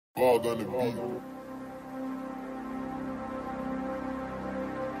All gonna be.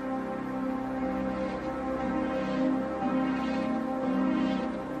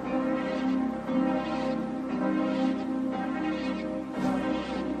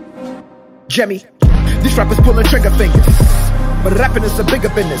 Gemini, these rappers pulling trigger fingers, but rapping is a bigger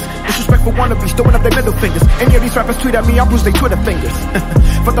business. Disrespectful wannabes throwing up their middle fingers. Any of these rappers tweet at me, I'll bruise their Twitter fingers.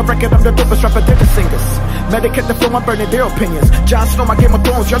 For the record, I'm the dopest rapper, they're the singers. Medicate the flow, I'm burning their opinions. Jon Snow, my Game of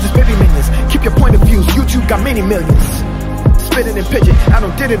Thrones, y'all just baby minions. Keep your point of views, YouTube got many millions. Spitting and pidgin, I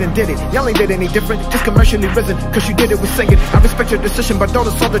don't did it and did it. Y'all ain't did any different, just commercially risen. Cause you did it with singing. I respect your decision, but don't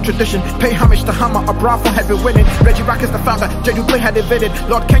assault the tradition. Pay homage to Hama, Obrafuor had been winning. Reggie Rock is the founder, Gydeu Blay had invented.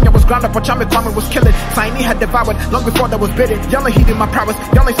 Lord Kenya was ground up, Okyeame Kwame was killing. Tinny had devoured, long before that was Bidi. Y'all ain't heeding my prowess,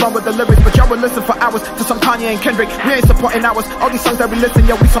 y'all ain't strong with the lyrics, but y'all will listen for hours to some Kanye and Kendrick. We ain't supporting ours, all these songs that we listen,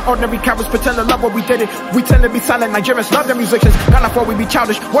 yeah, we some ordinary cowards, pretend to love what we did it. We tend to be silent, Nigerians love their musicians, not for we be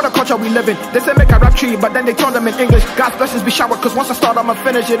childish, what a culture we live in. They say make a rap tree, but then they turn them in English. God's blessings be showered, cause once I start I'ma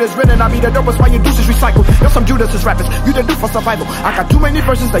finish it. It's written, I be the dopest, why you deuces recycle. You're some Judas rappers, you the do for survival. I got too many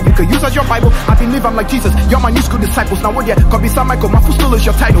verses that you could use as your Bible. I believe I'm like Jesus, you're my new school disciples. Now what yet? Cause beside Michael, my fool still is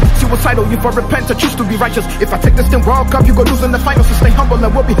your title. Suicidal, you for repent or choose to be righteous. If I take this thing World Cup, you go lose in the finals. So stay humble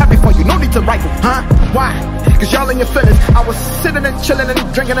and we'll be happy for you, no need to rival. Huh? Why? Cause y'all in your feelings. I was sitting and chilling and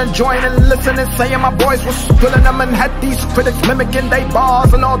drinking and enjoying and listening, saying my boys was spilling them and had these critics mimicking they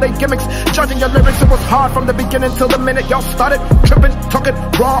bars and all they gimmicks. Judging your lyrics, it was hard from the beginning till the minute y'all started tripping, talking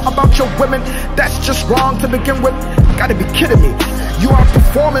raw about your women. That's just wrong to begin with. Gotta be kidding me. You are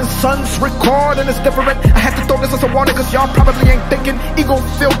performing, sons, recording is different. I had to throw this as a warning cause y'all probably ain't thinking.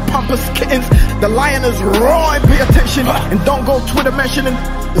 Ego-filled pompous kittens. The lion is roaring, pay attention and don't go Twitter mentioning.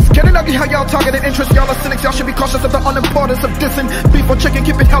 It's getting ugly how y'all targeted interest. Y'all are cynics, y'all should be cautious of the unimportance of dissing. Beef or chicken,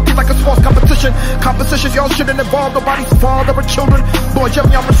 keep it healthy like a sports competition. Competitions y'all shouldn't involve nobody's father or children. Boy,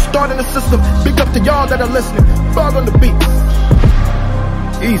 Gemini, I'm restarting the system. Big up to y'all that are listening. Bug on the beat.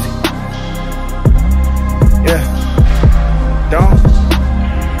 Easy. Yeah.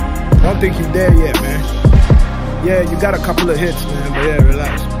 Don't think you there yet, man. Yeah, you got a couple of hits, man, but yeah,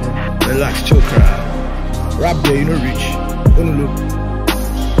 relax, bro. Relax, chill, crowd. Rap there, you know, reach.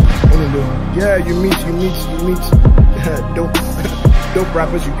 Yeah, you meet dope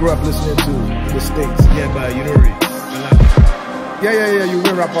rappers you grew up listening to in the States. Yeah, but you know, reach. Relax. Yeah, you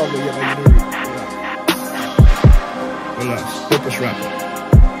win rap all day, yeah, but you know, reach. Relax. Dopest rapper.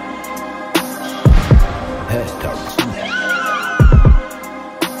 Head talks.